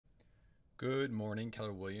Good morning,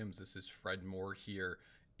 Keller Williams. This is Fred Moore here.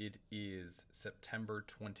 It is September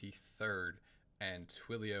 23rd, and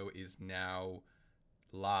Twilio is now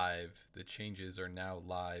live. The changes are now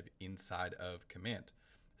live inside of Command.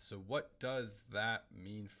 So, what does that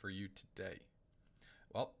mean for you today?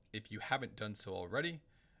 Well, if you haven't done so already,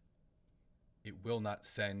 it will not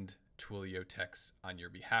send Twilio text on your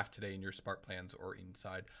behalf today in your Spark plans or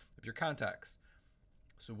inside of your contacts.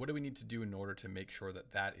 So what do we need to do in order to make sure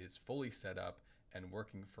that that is fully set up and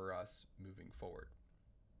working for us moving forward?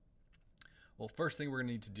 Well, first thing we're going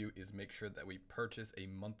to need to do is make sure that we purchase a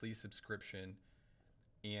monthly subscription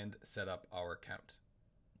and set up our account.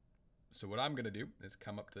 So what I'm going to do is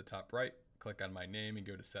come up to the top right, click on my name, and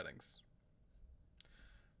go to settings.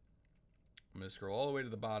 I'm going to scroll all the way to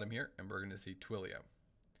the bottom here, and we're going to see Twilio.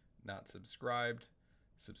 Not subscribed,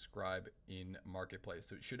 subscribe in Marketplace.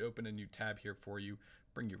 So it should open a new tab here for you,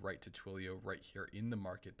 bring you right to Twilio right here in the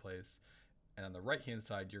Marketplace. And on the right-hand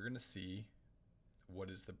side, you're going to see what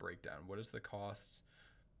is the breakdown. What is the cost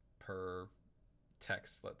per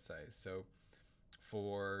text, let's say. So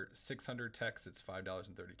for 600 texts, it's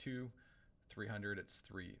 $5.32. 300, it's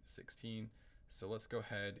 $3.16. So let's go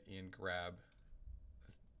ahead and grab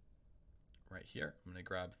right here. I'm going to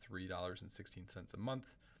grab $3.16 a month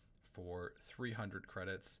for 300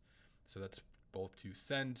 credits. So that's both to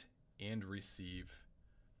send and receive.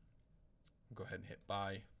 Go ahead and hit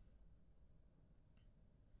buy.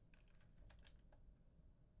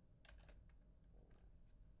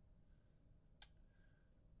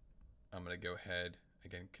 I'm going to go ahead,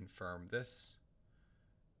 again, confirm this.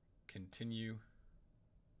 Continue.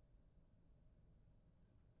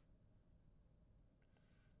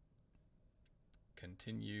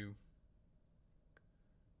 Continue.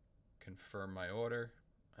 Confirm my order.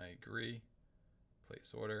 I agree.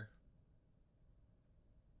 Place order.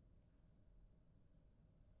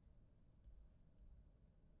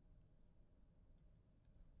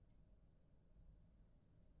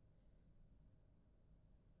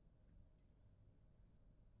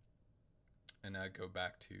 And now go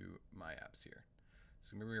back to my apps here.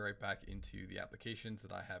 So moving right back into the applications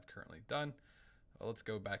that I have currently done. Well, let's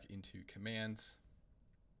go back into commands.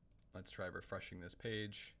 Let's try refreshing this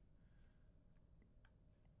page.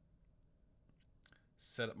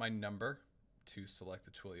 Set up my number to select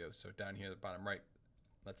the Twilio. So down here at the bottom right,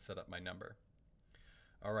 let's set up my number.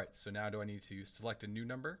 All right, so now do I need to select a new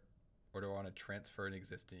number or do I want to transfer an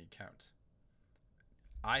existing account?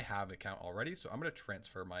 I have an account already, so I'm going to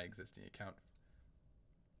transfer my existing account.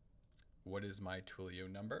 What is my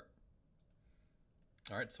Twilio number?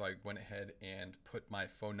 All right, so I went ahead and put my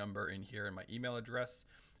phone number in here and my email address.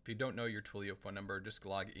 If you don't know your Twilio phone number, just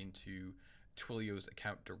log into Twilio's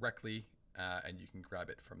account directly and you can grab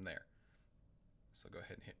it from there. So go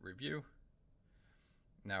ahead and hit review.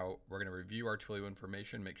 Now we're going to review our Twilio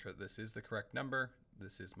information, make sure that this is the correct number.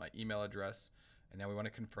 This is my email address. And now we want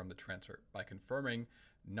to confirm the transfer. By confirming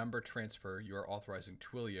number transfer, you are authorizing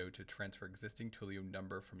Twilio to transfer existing Twilio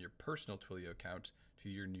number from your personal Twilio account to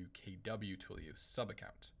your new KW Twilio sub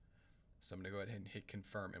account. So I'm going to go ahead and hit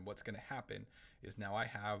confirm. And what's going to happen is now I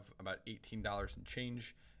have about $18 and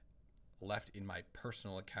change left in my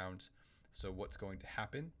personal account. So what's going to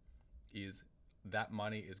happen is that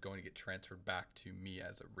money is going to get transferred back to me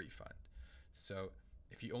as a refund. So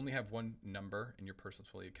if you only have one number in your personal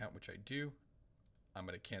Twilio account, which I do, I'm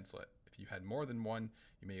going to cancel it. If you had more than one,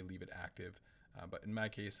 you may leave it active. But in my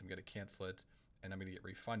case, I'm going to cancel it and I'm going to get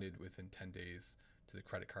refunded within 10 days to the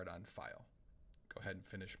credit card on file. Go ahead and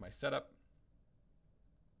finish my setup.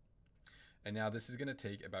 And now this is going to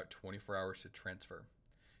take about 24 hours to transfer.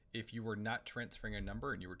 If you were not transferring a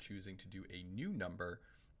number and you were choosing to do a new number,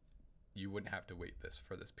 you wouldn't have to wait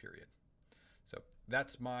for this period. So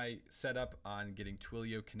that's my setup on getting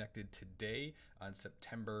Twilio connected today on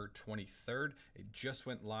September 23rd. It just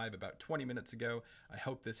went live about 20 minutes ago. I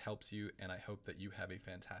hope this helps you and I hope that you have a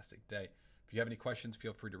fantastic day. If you have any questions,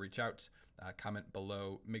 feel free to reach out, comment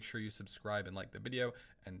below. Make sure you subscribe and like the video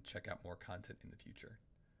and check out more content in the future.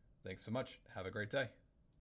 Thanks so much. Have a great day.